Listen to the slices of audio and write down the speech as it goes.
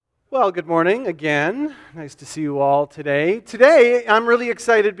Well, good morning again. Nice to see you all today. Today, I'm really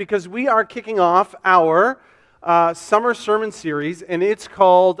excited because we are kicking off our summer sermon series, and it's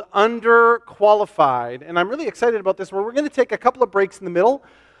called Underqualified. And I'm really excited about this, where we're going to take a couple of breaks in the middle.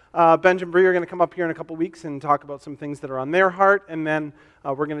 Benj and Bree are going to come up here in a couple of weeks and talk about some things that are on their heart, and then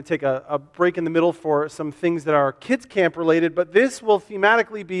we're going to take a break in the middle for some things that are kids camp related, but this will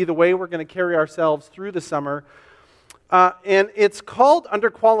thematically be the way we're going to carry ourselves through the summer. And it's called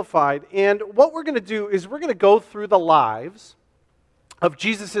Underqualified. And what we're going to do is we're going to go through the lives of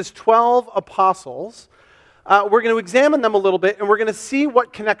Jesus' 12 apostles. We're going to examine them a little bit, and we're going to see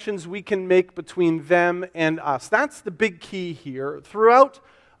what connections we can make between them and us. That's the big key here. Throughout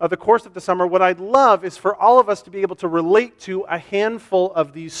the course of the summer, what I'd love is for all of us to be able to relate to a handful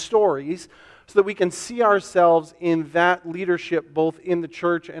of these stories so that we can see ourselves in that leadership, both in the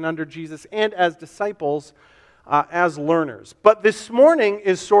church and under Jesus, and as disciples, as learners. But this morning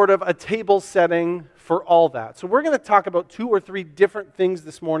is sort of a table setting for all that. So we're going to talk about 2 or 3 different things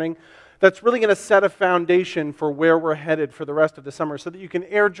this morning that's really going to set a foundation for where we're headed for the rest of the summer, so that you can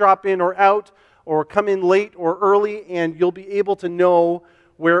airdrop in or out, or come in late or early, and you'll be able to know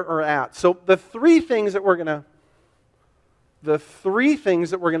where we're at. So the three things that we're going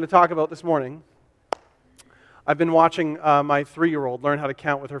to talk about this morning. I've been watching my 3-year-old learn how to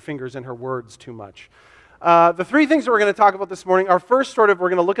count with her fingers and her words too much. The 3 things that we're going to talk about this morning are, first, we're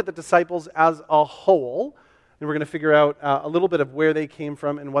going to look at the disciples as a whole, and we're going to figure out a little bit of where they came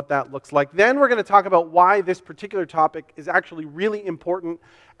from and what that looks like. Then we're going to talk about why this particular topic is actually really important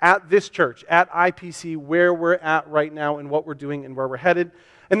at this church, at IPC, where we're at right now and what we're doing and where we're headed.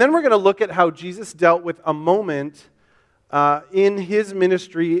 And then we're going to look at how Jesus dealt with a moment in his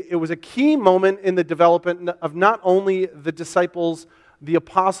ministry. It was a key moment in the development of not only the disciples, the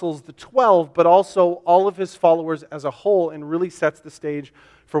apostles, the 12, but also all of his followers as a whole, and really sets the stage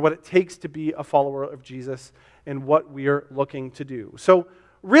for what it takes to be a follower of Jesus and what we are looking to do. So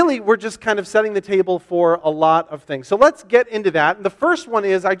really, we're just kind of setting the table for a lot of things. So let's get into that. And the first one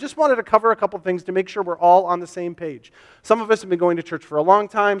is, I just wanted to cover a couple things to make sure we're all on the same page. Some of us have been going to church for a long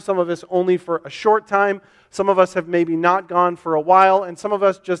time, some of us only for a short time, some of us have maybe not gone for a while, and some of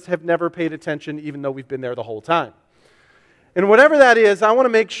us just have never paid attention even though we've been there the whole time. And whatever that is, I want to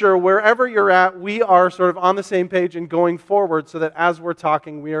make sure wherever you're at, we are sort of on the same page and going forward, so that as we're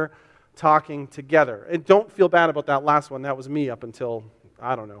talking, we're talking together. And don't feel bad about that last one. That was me up until,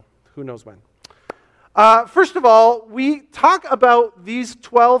 I don't know, who knows when. First of all, we talk about these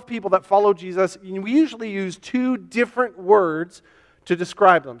 12 people that follow Jesus. We usually use 2 different words to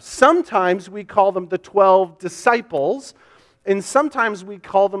describe them. Sometimes we call them the 12 disciples, and sometimes we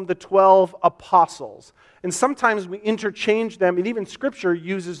call them the 12 apostles. And sometimes we interchange them, and even Scripture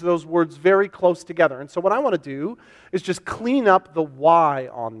uses those words very close together. And so what I want to do is just clean up the why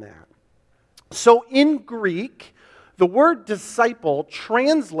on that. So in Greek, the word disciple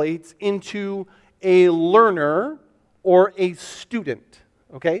translates into a learner or a student,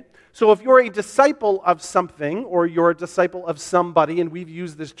 okay? So if you're a disciple of something, or you're a disciple of somebody, and we've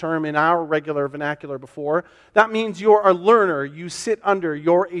used this term in our regular vernacular before, that means you're a learner, you sit under,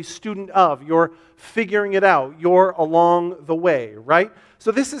 you're a student of, you're figuring it out, you're along the way, right?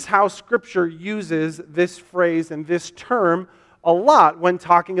 So this is how Scripture uses this phrase and this term a lot when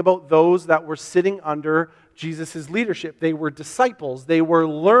talking about those that were sitting under Jesus' leadership. They were disciples, they were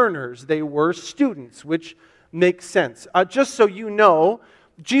learners, they were students, which makes sense. Just so you know,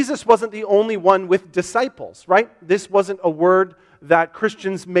 Jesus wasn't the only one with disciples, right? This wasn't a word that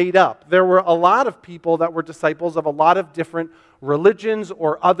Christians made up. There were a lot of people that were disciples of a lot of different religions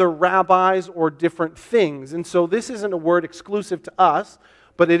or other rabbis or different things. And so this isn't a word exclusive to us,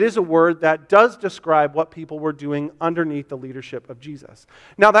 but it is a word that does describe what people were doing underneath the leadership of Jesus.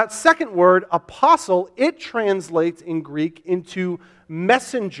 Now that second word, apostle, it translates in Greek into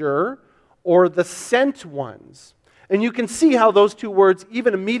messenger or the sent ones. And you can see how those 2 words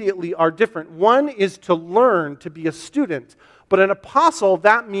even immediately are different. One is to learn, to be a student. But an apostle,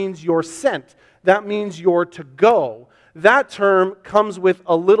 that means you're sent. That means you're to go. That term comes with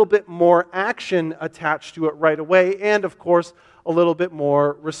a little bit more action attached to it right away, and of course, a little bit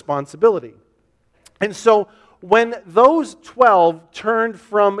more responsibility. And so when those 12 turned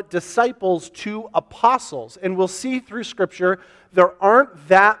from disciples to apostles, and we'll see through Scripture, there aren't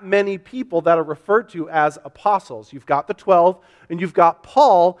that many people that are referred to as apostles. You've got the 12, and you've got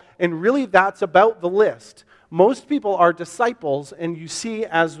Paul, and really that's about the list. Most people are disciples, and you see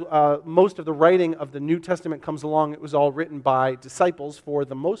as most of the writing of the New Testament comes along, it was all written by disciples for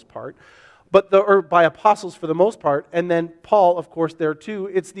the most part. or by apostles for the most part, and then Paul, of course, there too.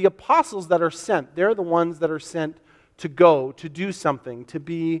 It's the apostles that are sent. They're the ones that are sent to go, to do something, to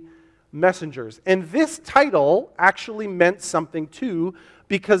be messengers. And this title actually meant something too,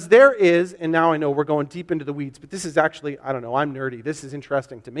 because there is, and now I know we're going deep into the weeds, but this is actually, I don't know, I'm nerdy. This is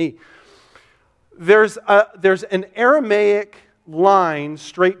interesting to me. There's an Aramaic line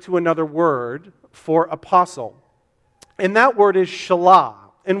straight to another word for apostle. And that word is shalah.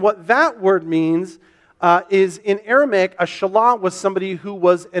 And what that word means is in Aramaic, a shalah was somebody who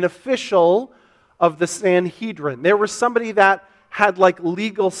was an official of the Sanhedrin. There was somebody that had like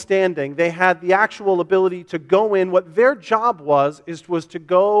legal standing. They had the actual ability to go in. What their job was to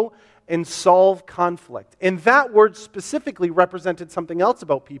go and solve conflict. And that word specifically represented something else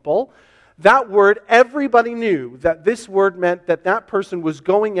about people. That word, everybody knew that this word meant that that person was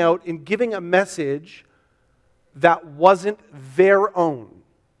going out and giving a message that wasn't their own.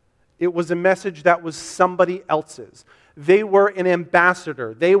 It was a message that was somebody else's. They were an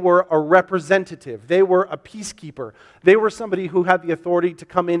ambassador. They were a representative. They were a peacekeeper. They were somebody who had the authority to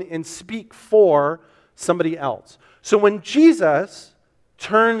come in and speak for somebody else. So when Jesus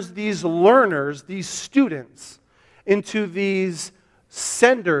turns these learners, these students, into these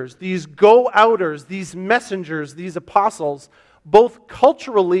senders, these go-outers, these messengers, these apostles, both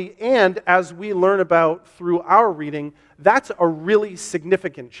culturally and as we learn about through our reading, that's a really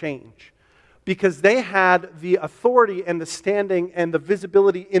significant change. Because they had the authority and the standing and the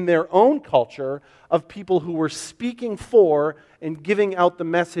visibility in their own culture of people who were speaking for and giving out the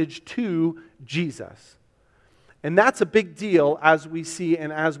message to Jesus. And that's a big deal as we see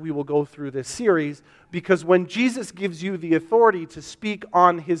and as we will go through this series, because when Jesus gives you the authority to speak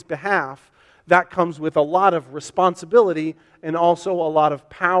on his behalf, that comes with a lot of responsibility and also a lot of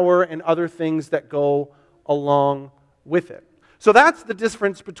power and other things that go along with it. So that's the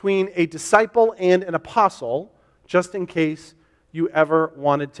difference between a disciple and an apostle, just in case you ever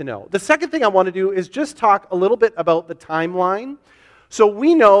wanted to know. The second thing I want to do is just talk a little bit about the timeline. So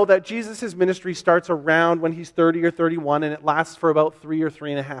we know that Jesus' ministry starts around when he's 30 or 31, and it lasts for about 3 or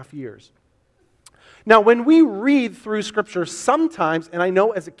 3.5 years. Now, when we read through Scripture, sometimes, and I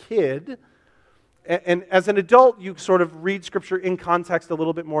know as a kid, and as an adult, you sort of read Scripture in context a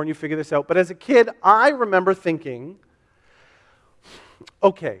little bit more and you figure this out. But as a kid, I remember thinking,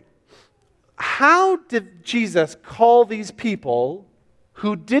 okay, how did Jesus call these people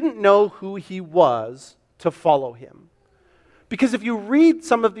who didn't know who he was to follow him? Because if you read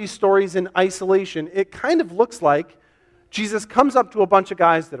some of these stories in isolation, it kind of looks like Jesus comes up to a bunch of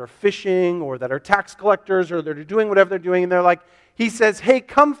guys that are fishing or that are tax collectors or that are doing whatever they're doing, and they're like, he says, hey,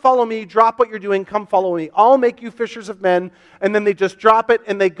 come follow me, drop what you're doing, come follow me. I'll make you fishers of men. And then they just drop it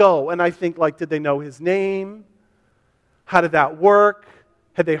and they go. And I think, like, did they know his name? How did that work?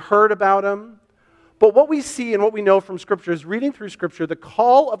 Had they heard about him? But what we see and what we know from Scripture is reading through Scripture, the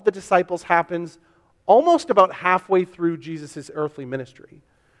call of the disciples happens almost about halfway through Jesus' earthly ministry.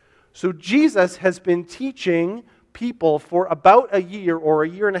 So Jesus has been teaching people for about a year or a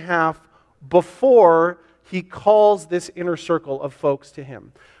year and a half before he calls this inner circle of folks to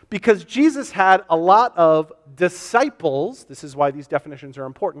him. Because Jesus had a lot of disciples, this is why these definitions are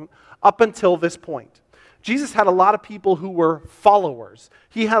important, up until this point. Jesus had a lot of people who were followers.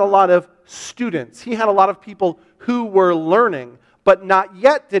 He had a lot of students. He had a lot of people who were learning. But not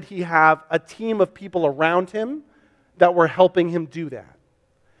yet did he have a team of people around him that were helping him do that.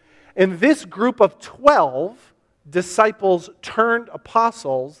 And this group of 12 disciples turned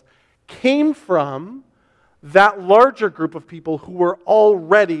apostles came from that larger group of people who were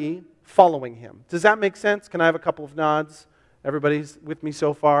already following him. Does that make sense? Can I have a couple of nods? Everybody's with me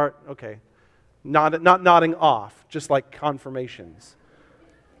so far? Okay. Not nodding off, just like confirmations.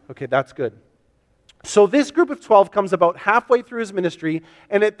 Okay, that's good. So this group of 12 comes about halfway through his ministry,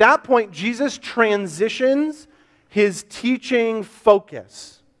 and at that point, Jesus transitions his teaching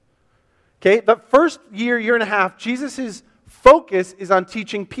focus. Okay, the first year and a half, Jesus' focus is on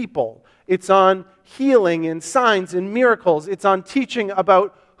teaching people. It's on healing and signs and miracles. It's on teaching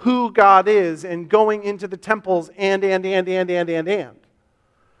about who God is and going into the temples and.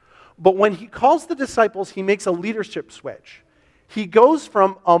 But when he calls the disciples, he makes a leadership switch. He goes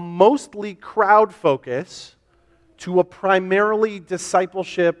from a mostly crowd focus to a primarily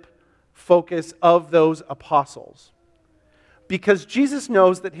discipleship focus of those apostles. Because Jesus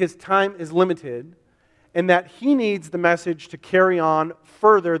knows that his time is limited and that he needs the message to carry on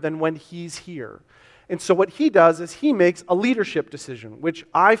further than when he's here. And so what he does is he makes a leadership decision, which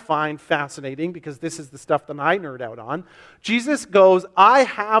I find fascinating because this is the stuff that I nerd out on. Jesus goes, I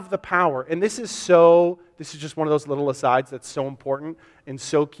have the power. And this is just one of those little asides that's so important and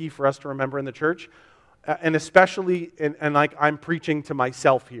so key for us to remember in the church. And especially, and like I'm preaching to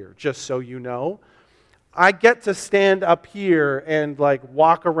myself here, just so you know. I get to stand up here and like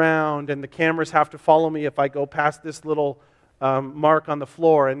walk around, and the cameras have to follow me if I go past this little mark on the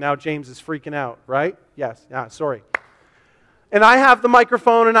floor, and now James is freaking out, right? Yes, yeah, sorry. And I have the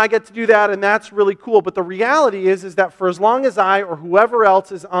microphone, and I get to do that, and that's really cool. But the reality is that for as long as I or whoever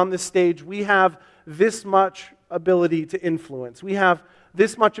else is on this stage, we have this much ability to influence. We have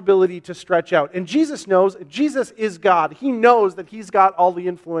this much ability to stretch out. And Jesus knows, Jesus is God. He knows that he's got all the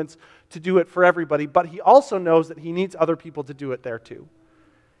influence to do it for everybody, but he also knows that he needs other people to do it there too.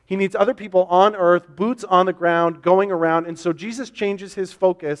 He needs other people on earth, boots on the ground, going around. And so Jesus changes his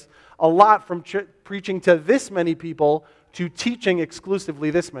focus a lot from preaching to this many people to teaching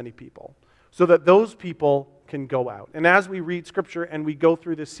exclusively this many people, so that those people can go out. And as we read Scripture and we go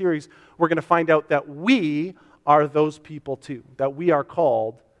through this series, we're going to find out that we are those people too, that we are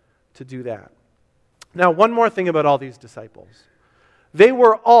called to do that. Now, one more thing about all these disciples. They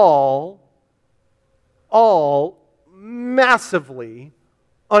were all massively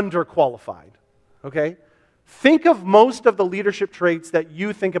underqualified, okay? Think of most of the leadership traits that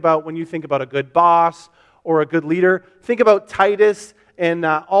you think about when you think about a good boss or a good leader. Think about Titus and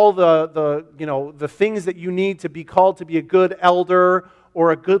all the things that you need to be called to be a good elder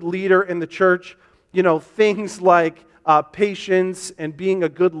or a good leader in the church. You know, things like patience and being a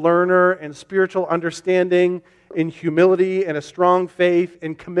good learner and spiritual understanding and humility and a strong faith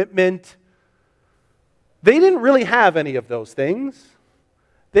and commitment. They didn't really have any of those things.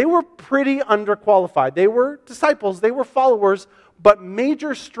 They were pretty underqualified. They were disciples, they were followers, but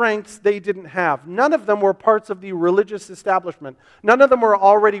major strengths they didn't have. None of them were parts of the religious establishment. None of them were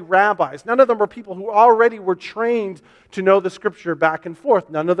already rabbis. None of them were people who already were trained to know the Scripture back and forth.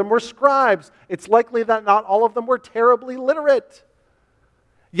 None of them were scribes. It's likely that not all of them were terribly literate.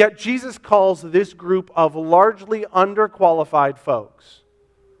 Yet Jesus calls this group of largely underqualified folks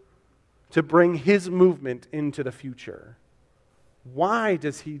to bring his movement into the future. Why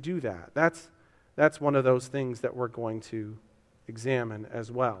does he do that? That's one of those things that we're going to examine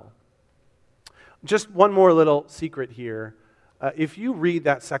as well. Just one more little secret here. If you read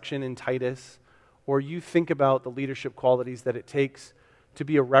that section in Titus, or you think about the leadership qualities that it takes to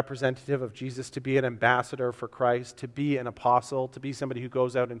be a representative of Jesus, to be an ambassador for Christ, to be an apostle, to be somebody who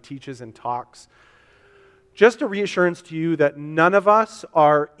goes out and teaches and talks, just a reassurance to you that none of us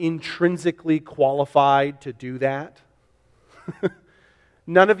are intrinsically qualified to do that.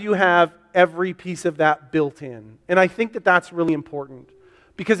 None of you have every piece of that built in. And I think that that's really important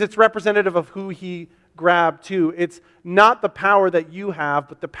because it's representative of who he grabbed too. It's not the power that you have,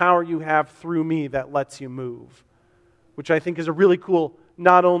 but the power you have through me that lets you move, which I think is a really cool,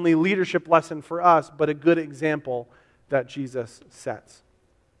 not only leadership lesson for us, but a good example that Jesus sets.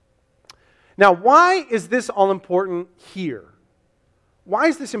 Now, why is this all important here? Why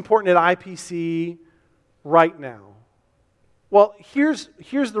is this important at IPC right now? Well, here's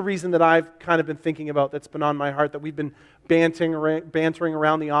the reason that I've kind of been thinking about, that's been on my heart, that we've been bantering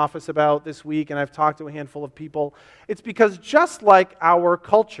around the office about this week, and I've talked to a handful of people. It's because just like our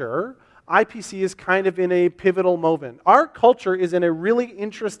culture, IPC is kind of in a pivotal moment. Our culture is in a really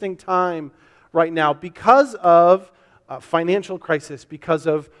interesting time right now because of financial crisis, because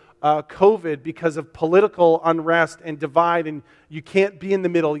of COVID, because of political unrest and divide, and you can't be in the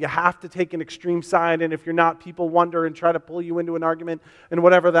middle. You have to take an extreme side, and if you're not, people wonder and try to pull you into an argument, and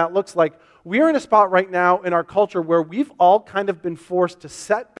whatever that looks like. We're in a spot right now in our culture where we've all kind of been forced to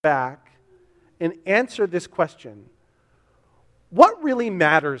set back and answer this question: what really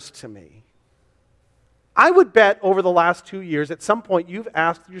matters to me? I would bet over the last 2 years, at some point, you've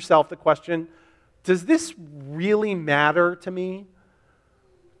asked yourself the question, does this really matter to me?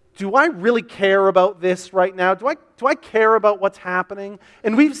 Do I really care about this right now? Do I care about what's happening?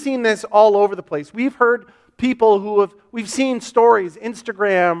 And we've seen this all over the place. We've heard people we've seen stories,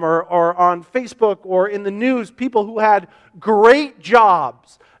 Instagram or on Facebook or in the news, people who had great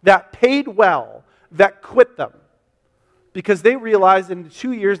jobs that paid well, that quit them because they realized in the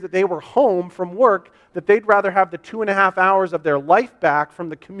 2 years that they were home from work that they'd rather have the 2.5 hours of their life back from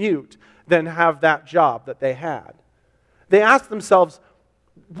the commute than have that job that they had. They asked themselves,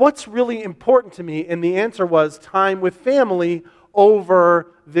 what's really important to me? And the answer was time with family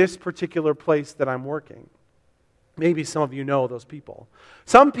over this particular place that I'm working. Maybe some of you know those people.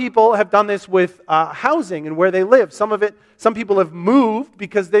 Some people have done this with housing and where they live. Some people have moved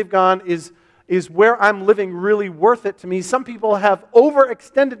because they've gone, is where I'm living really worth it to me? Some people have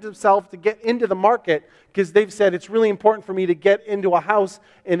overextended themselves to get into the market because they've said it's really important for me to get into a house,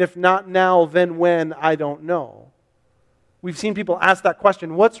 and if not now, then when, I don't know. We've seen people ask that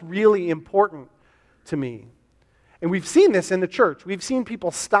question, what's really important to me? And we've seen this in the church. We've seen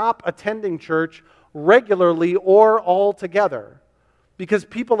people stop attending church regularly or all together. Because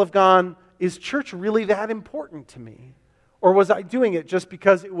people have gone, is church really that important to me? Or was I doing it just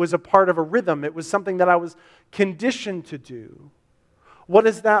because it was a part of a rhythm? It was something that I was conditioned to do. What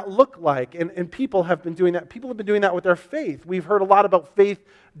does that look like? And people have been doing that. People have been doing that with their faith. We've heard a lot about faith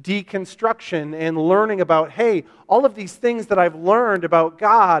deconstruction and learning about, hey, all of these things that I've learned about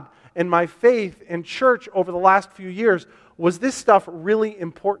God and my faith and church over the last few years, was this stuff really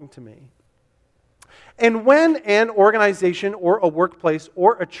important to me? And when an organization or a workplace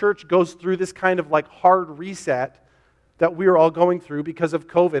or a church goes through this kind of like hard reset that we're all going through because of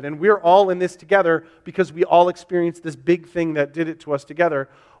COVID, and we're all in this together because we all experienced this big thing that did it to us together,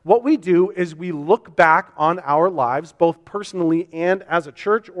 what we do is we look back on our lives, both personally and as a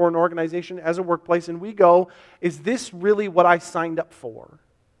church or an organization, as a workplace, and we go, is this really what I signed up for?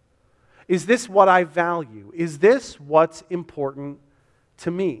 Is this what I value? Is this what's important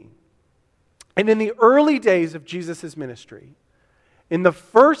to me? And in the early days of Jesus' ministry, in the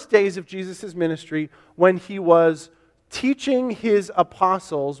first days of Jesus' ministry, when he was teaching his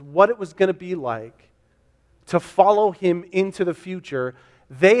apostles what it was going to be like to follow him into the future,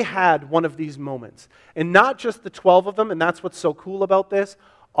 they had one of these moments. And not just the 12 of them, and that's what's so cool about this,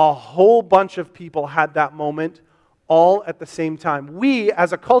 a whole bunch of people had that moment all at the same time. We,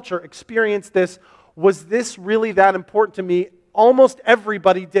 as a culture, experienced this. Was this really that important to me? Almost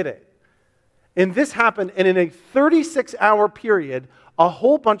everybody did it. And this happened, and in a 36-hour period, a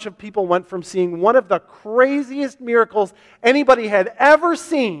whole bunch of people went from seeing one of the craziest miracles anybody had ever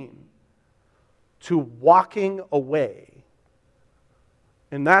seen to walking away.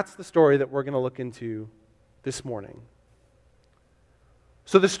 And that's the story that we're going to look into this morning.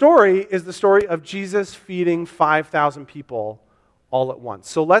 So the story is the story of Jesus feeding 5,000 people all at once.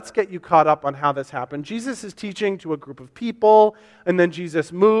 So let's get you caught up on how this happened. Jesus is teaching to a group of people, and then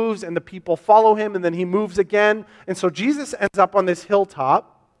Jesus moves, and the people follow him, and then he moves again. And so Jesus ends up on this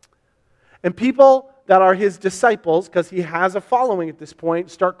hilltop, and people that are his disciples, because he has a following at this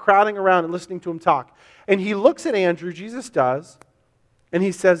point, start crowding around and listening to him talk. And he looks at Andrew, Jesus does, and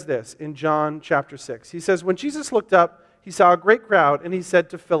he says this in John chapter 6. He says, when Jesus looked up, he saw a great crowd, and he said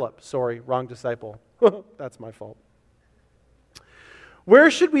to Philip, sorry, wrong disciple. That's my fault.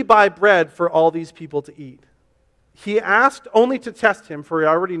 Where should we buy bread for all these people to eat? He asked only to test him, for he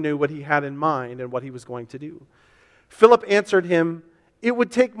already knew what he had in mind and what he was going to do. Philip answered him, it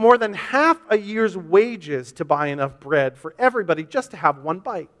would take more than half a year's wages to buy enough bread for everybody just to have one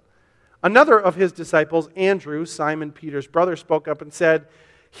bite. Another of his disciples, Andrew, Simon Peter's brother, spoke up and said,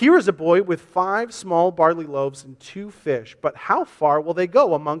 here is a boy with 5 small barley loaves and 2 fish, but how far will they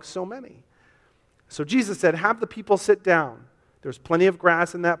go among so many? So Jesus said, have the people sit down. There was plenty of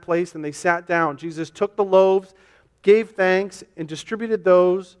grass in that place, and they sat down. Jesus took the loaves, gave thanks, and distributed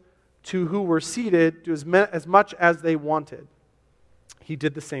those to who were seated to as much as they wanted. He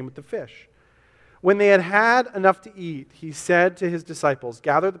did the same with the fish. When they had had enough to eat, he said to his disciples,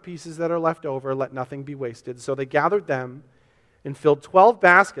 gather the pieces that are left over, let nothing be wasted. So they gathered them and filled 12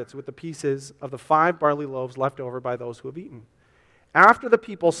 baskets with the pieces of the 5 barley loaves left over by those who have eaten. After the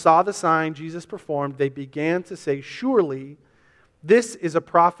people saw the sign Jesus performed, they began to say, surely this is a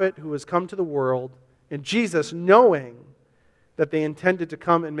prophet who has come to the world. And Jesus, knowing that they intended to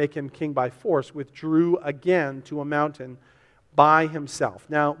come and make him king by force, withdrew again to a mountain by himself.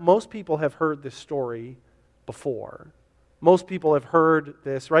 Now, most people have heard this story before. Most people have heard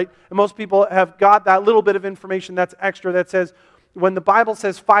this, right? And most people have got that little bit of information that's extra that says, when the Bible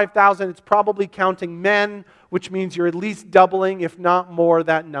says 5,000, it's probably counting men, which means you're at least doubling, if not more,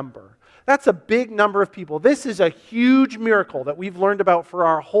 that number. That's a big number of people. This is a huge miracle that we've learned about for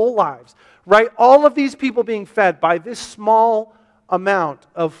our whole lives, right? All of these people being fed by this small amount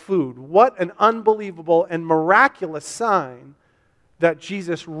of food. What an unbelievable and miraculous sign that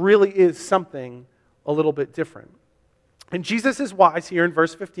Jesus really is something a little bit different. And Jesus is wise here in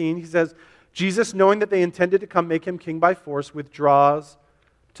verse 15. He says, Jesus, knowing that they intended to come make him king by force, withdraws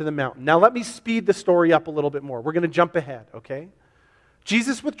to the mountain. Now let me speed the story up a little bit more. We're going to jump ahead, okay?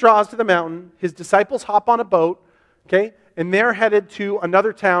 Jesus withdraws to the mountain. His disciples hop on a boat, okay? And they're headed to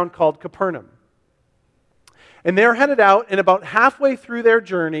another town called Capernaum. And they're headed out, and about halfway through their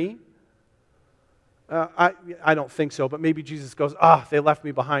journey, I don't think so, but maybe Jesus goes, they left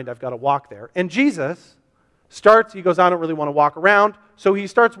me behind. I've got to walk there. And Jesus he goes, I don't really want to walk around. So he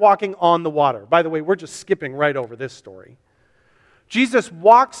starts walking on the water. By the way, we're just skipping right over this story. Jesus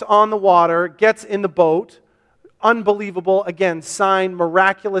walks on the water, gets in the boat. Unbelievable, again, sign,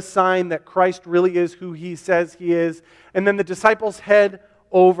 miraculous sign that Christ really is who he says he is. And then the disciples head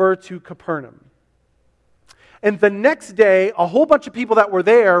over to Capernaum. And the next day, a whole bunch of people that were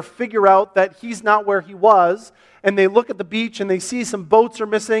there figure out that he's not where he was, and they look at the beach and they see some boats are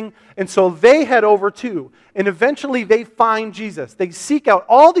missing, and so they head over too. And eventually they find Jesus. They seek out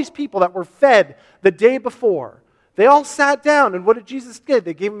all these people that were fed the day before. They all sat down, and what did Jesus do?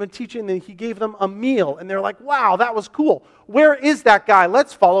 They gave them a teaching, and he gave them a meal. And they're like, wow, that was cool. Where is that guy?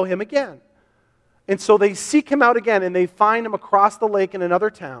 Let's follow him again. And so they seek him out again, and they find him across the lake in another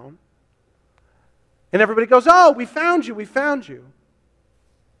town. And everybody goes, oh, we found you, we found you.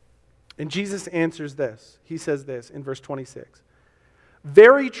 And Jesus answers this. He says this in verse 26.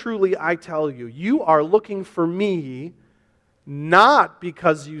 Very truly I tell you, you are looking for me not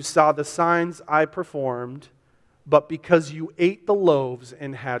because you saw the signs I performed, but because you ate the loaves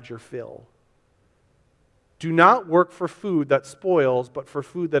and had your fill. Do not work for food that spoils, but for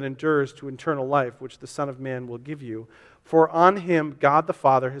food that endures to eternal life, which the Son of Man will give you. For on him God the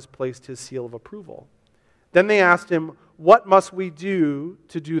Father has placed his seal of approval. Then they asked him, what must we do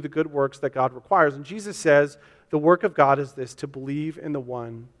to do the good works that God requires? And Jesus says, the work of God is this, to believe in the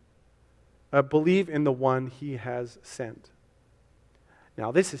one he has sent.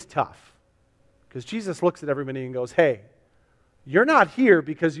 Now this is tough, because Jesus looks at everybody and goes, hey, you're not here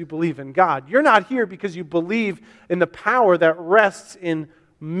because you believe in God. You're not here because you believe in the power that rests in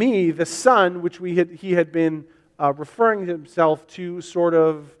me, the Son, which he had been referring himself to sort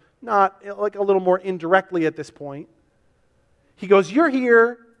of not like a little more indirectly at this point. He goes, you're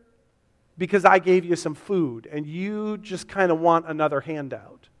here because I gave you some food and you just kind of want another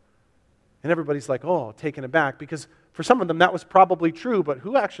handout. And everybody's like, oh, taken aback, because for some of them that was probably true, but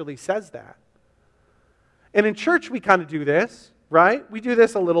who actually says that? And in church we kind of do this, right? We do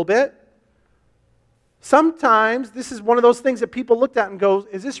this a little bit. Sometimes this is one of those things that people looked at and go,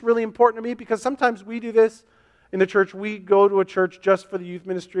 is this really important to me? Because sometimes we do this in the church. We go to a church just for the youth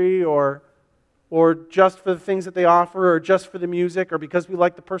ministry or just for the things that they offer or just for the music or because we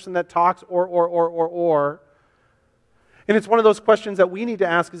like the person that talks or. And it's one of those questions that we need to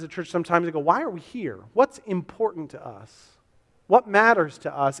ask as a church sometimes to go, why are we here? What's important to us? What matters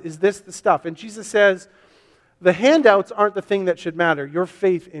to us? Is this the stuff? And Jesus says, the handouts aren't the thing that should matter. Your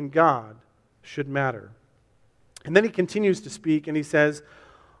faith in God should matter. And then he continues to speak and he says,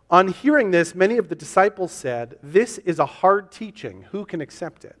 on hearing this, many of the disciples said, this is a hard teaching. Who can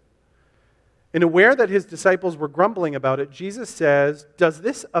accept it? And aware that his disciples were grumbling about it, Jesus says, does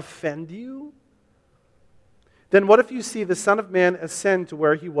this offend you? Then what if you see the Son of Man ascend to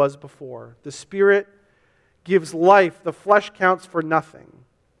where he was before? The Spirit gives life, the flesh counts for nothing.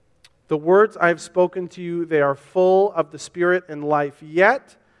 The words I have spoken to you, they are full of the Spirit and life.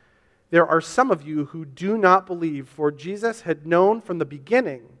 Yet there are some of you who do not believe, for Jesus had known from the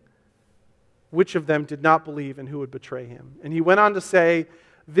beginning which of them did not believe and who would betray him. And he went on to say,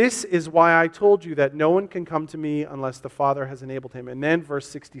 this is why I told you that no one can come to me unless the Father has enabled him. And then verse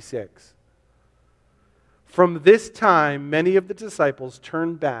 66. From this time, many of the disciples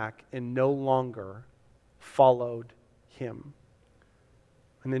turned back and no longer followed him.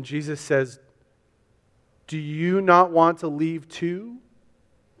 And then Jesus says, do you not want to leave too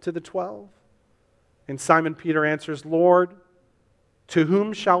to the 12? And Simon Peter answers, Lord, to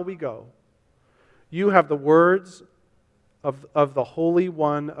whom shall we go? You have the words of the Holy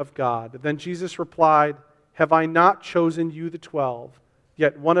One of God. Then Jesus replied, have I not chosen you the 12?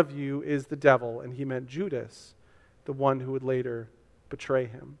 Yet one of you is the devil. And he meant Judas, the one who would later betray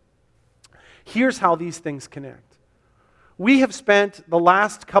him. Here's how these things connect. We have spent the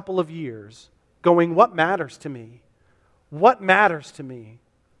last couple of years going, what matters to me? What matters to me?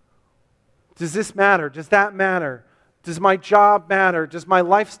 Does this matter? Does that matter? Does my job matter? Does my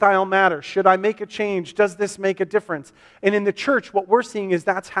lifestyle matter? Should I make a change? Does this make a difference? And in the church, what we're seeing is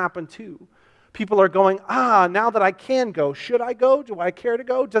that's happened too. People are going, now that I can go, should I go? Do I care to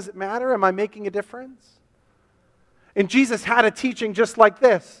go? Does it matter? Am I making a difference? And Jesus had a teaching just like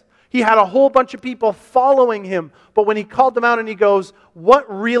this. He had a whole bunch of people following him, but when he called them out and he goes,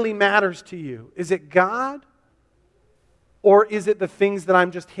 what really matters to you? Is it God? Or is it the things that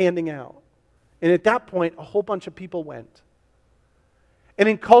I'm just handing out? And at that point, a whole bunch of people went. And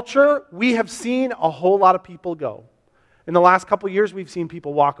in culture, we have seen a whole lot of people go. In the last couple of years, we've seen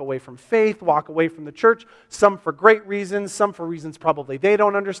people walk away from faith, walk away from the church, some for great reasons, some for reasons probably they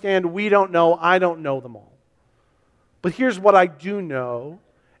don't understand, we don't know, I don't know them all. But here's what I do know,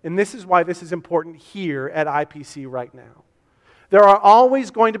 and this is why this is important here at IPC right now. There are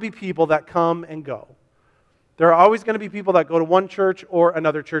always going to be people that come and go. There are always going to be people that go to one church or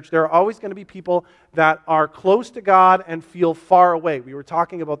another church. There are always going to be people that are close to God and feel far away. We were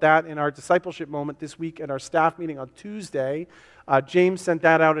talking about that in our discipleship moment this week at our staff meeting on Tuesday. James sent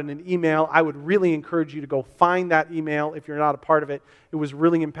that out in an email. I would really encourage you to go find that email if you're not a part of it. It was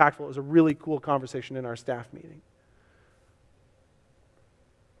really impactful. It was a really cool conversation in our staff meeting.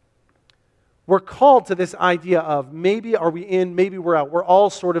 We're called to this idea of maybe are we in, maybe we're out. We're all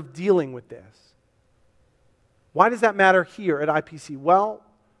sort of dealing with this. Why does that matter here at IPC? Well,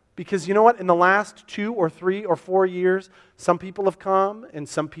 because you know what? In the last 2 or 3 or 4 years, some people have come and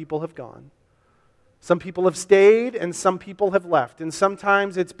some people have gone. Some people have stayed and some people have left. And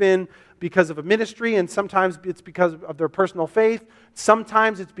sometimes it's been because of a ministry and sometimes it's because of their personal faith.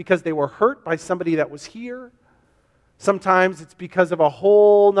 Sometimes it's because they were hurt by somebody that was here. Sometimes it's because of a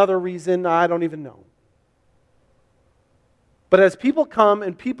whole nother reason I don't even know. But as people come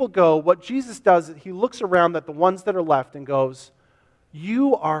and people go, what Jesus does is he looks around at the ones that are left and goes,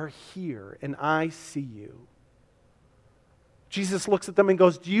 you are here and I see you. Jesus looks at them and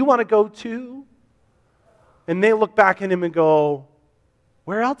goes, do you want to go too? And they look back at him and go,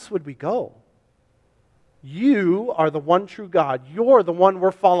 where else would we go? You are the one true God. You're the one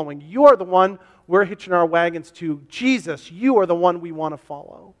we're following. You're the one we're hitching our wagons to. Jesus, you are the one we want to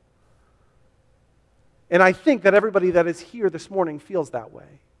follow. And I think that everybody that is here this morning feels that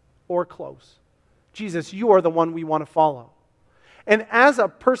way, or close. Jesus, you are the one we want to follow. And as a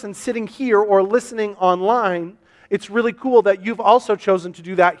person sitting here or listening online, it's really cool that you've also chosen to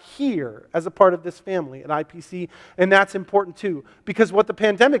do that here as a part of this family at IPC, and that's important too. Because what the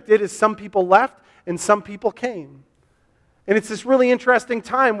pandemic did is some people left and some people came. And it's this really interesting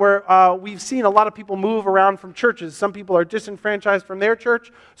time where we've seen a lot of people move around from churches. Some people are disenfranchised from their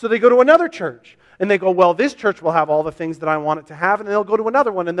church, so they go to another church. And they go, well, this church will have all the things that I want it to have, and they'll go to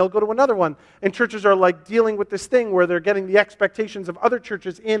another one, and they'll go to another one. And churches are like dealing with this thing where they're getting the expectations of other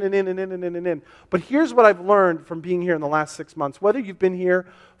churches in and in and in and in and in. But here's what I've learned from being here in the last 6 months. Whether you've been here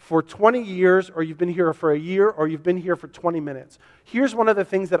for 20 years, or you've been here for a year, or you've been here for 20 minutes, here's one of the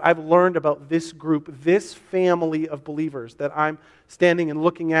things that I've learned about this group, this family of believers that I'm standing and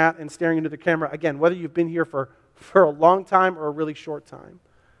looking at and staring into the camera. Again, whether you've been here for a long time or a really short time.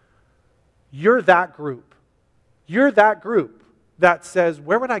 You're that group. You're that group that says,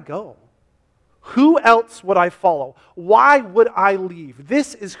 where would I go? Who else would I follow? Why would I leave?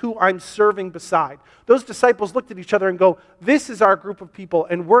 This is who I'm serving beside. Those disciples looked at each other and go, this is our group of people,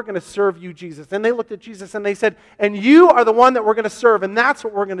 and we're going to serve you, Jesus. And they looked at Jesus and they said, and you are the one that we're going to serve, and that's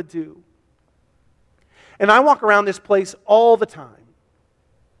what we're going to do. And I walk around this place all the time.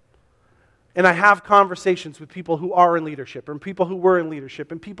 And I have conversations with people who are in leadership, and people who were in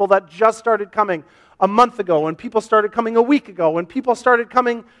leadership, and people that just started coming a month ago, and people started coming a week ago, and people started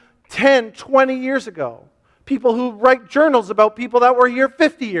coming 10, 20 years ago. People who write journals about people that were here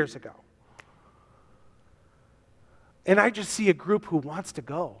 50 years ago. And I just see a group who wants to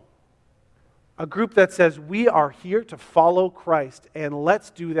go. A group that says, we are here to follow Christ, and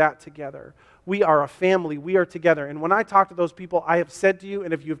let's do that together. We are a family. We are together. And when I talk to those people, I have said to you,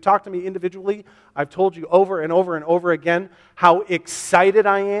 and if you've talked to me individually, I've told you over and over and over again how excited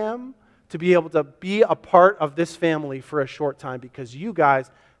I am to be able to be a part of this family for a short time, because you guys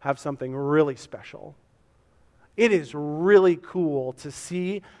have something really special. It is really cool to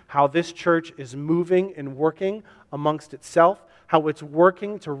see how this church is moving and working amongst itself, how it's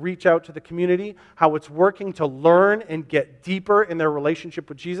working to reach out to the community, how it's working to learn and get deeper in their relationship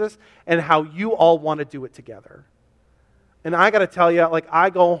with Jesus, and how you all want to do it together. And I got to tell you, like, I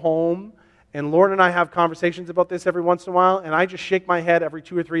go home, and Lauren and I have conversations about this every once in a while, and I just shake my head every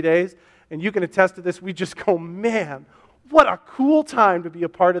 2 or 3 days, and you can attest to this. We just go, man, what a cool time to be a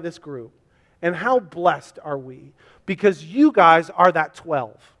part of this group. And how blessed are we? Because you guys are that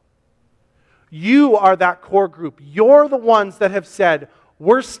 12. You are that core group. You're the ones that have said,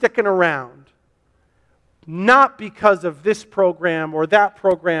 we're sticking around. Not because of this program or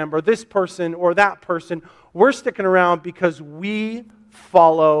this person or that person. We're sticking around because we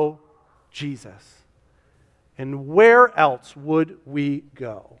follow Jesus. And where else would we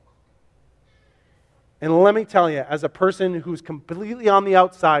go? And let me tell you, as a person who's completely on the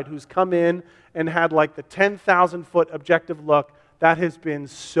outside, who's come in and had like the 10,000-foot objective look, that has been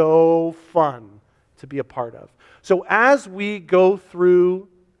so fun to be a part of. So as we go through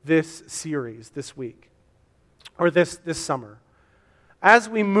this series this week, or this summer, as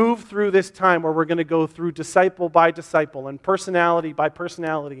we move through this time where we're going to go through disciple by disciple and personality by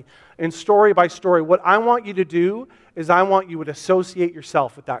personality and story by story, what I want you to do is I want you to associate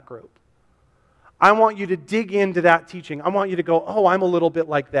yourself with that group. I want you to dig into that teaching. I want you to go, oh, I'm a little bit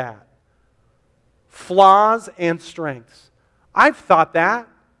like that. flaws and strengths. I've thought that.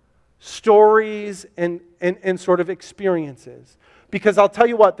 Stories and sort of experiences. Because I'll tell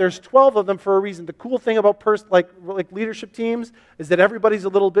you what, there's 12 of them for a reason. The cool thing about like leadership teams is that everybody's a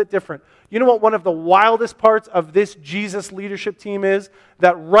little bit different. You know what one of the wildest parts of this Jesus leadership team is?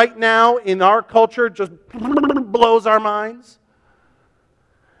 That right now in our culture just blows our minds?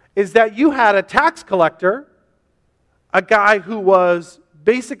 Is that you had a tax collector, a guy who was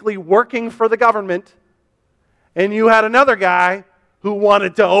basically working for the government, and you had another guy who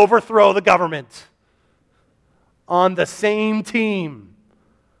wanted to overthrow the government on the same team.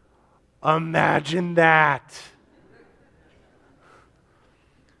 Imagine that.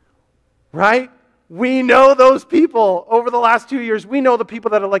 Right? We know those people over the last 2 years. We know the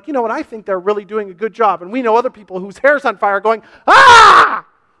people that are like, you know what, I think they're really doing a good job. And we know other people whose hair's on fire going, ah!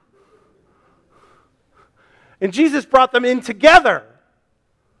 And Jesus brought them in together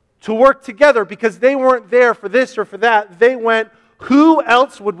to work together because they weren't there for this or for that. They went, who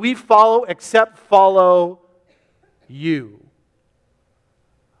else would we follow except follow you?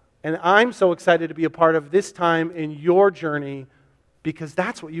 And I'm so excited to be a part of this time in your journey because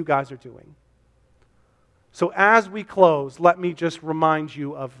that's what you guys are doing. So as we close, let me just remind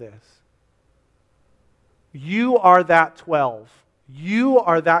you of this. You are that 12. You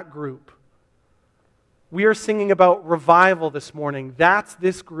are that group. We are singing about revival this morning. That's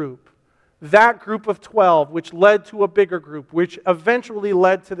this group. That group of 12, which led to a bigger group, which eventually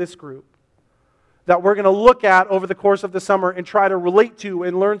led to this group, that we're going to look at over the course of the summer and try to relate to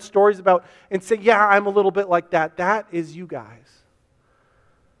and learn stories about and say, yeah, I'm a little bit like that. That is you guys.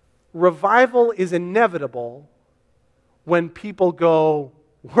 Revival is inevitable when people go,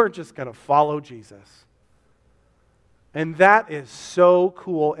 we're just going to follow Jesus. And that is so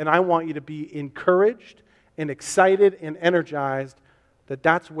cool, and I want you to be encouraged and excited and energized that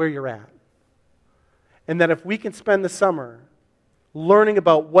that's where you're at. And that if we can spend the summer learning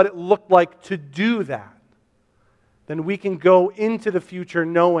about what it looked like to do that, then we can go into the future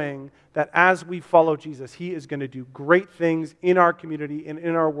knowing that as we follow Jesus, He is going to do great things in our community and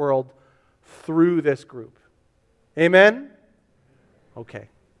in our world through this group. Amen? Okay,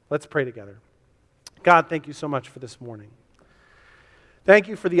 let's pray together. God, thank you so much for this morning. Thank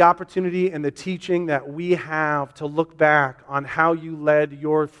you for the opportunity and the teaching that we have to look back on how you led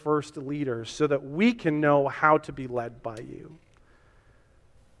your first leaders so that we can know how to be led by you.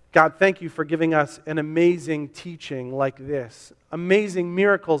 God, thank you for giving us an amazing teaching like this, amazing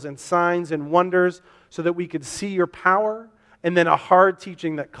miracles and signs and wonders so that we could see your power, and then a hard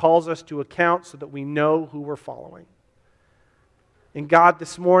teaching that calls us to account so that we know who we're following. And God,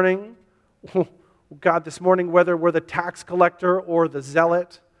 this morning, whether we're the tax collector or the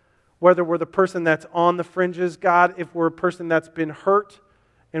zealot, whether we're the person that's on the fringes, God, if we're a person that's been hurt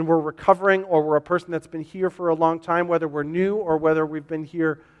and we're recovering, or we're a person that's been here for a long time, whether we're new or whether we've been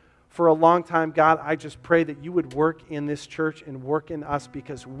here for a long time, God, I just pray that you would work in this church and work in us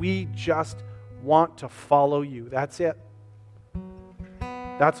because we just want to follow you. That's it.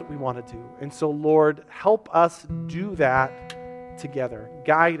 That's what we want to do. And so, Lord, help us do that together.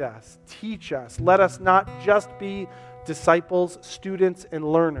 Guide us, teach us. Let us not just be disciples, students, and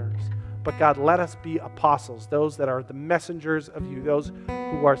learners, but God, let us be apostles, those that are the messengers of you, those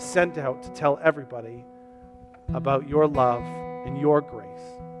who are sent out to tell everybody about your love and your grace.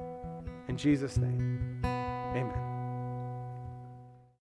 In Jesus' name, amen.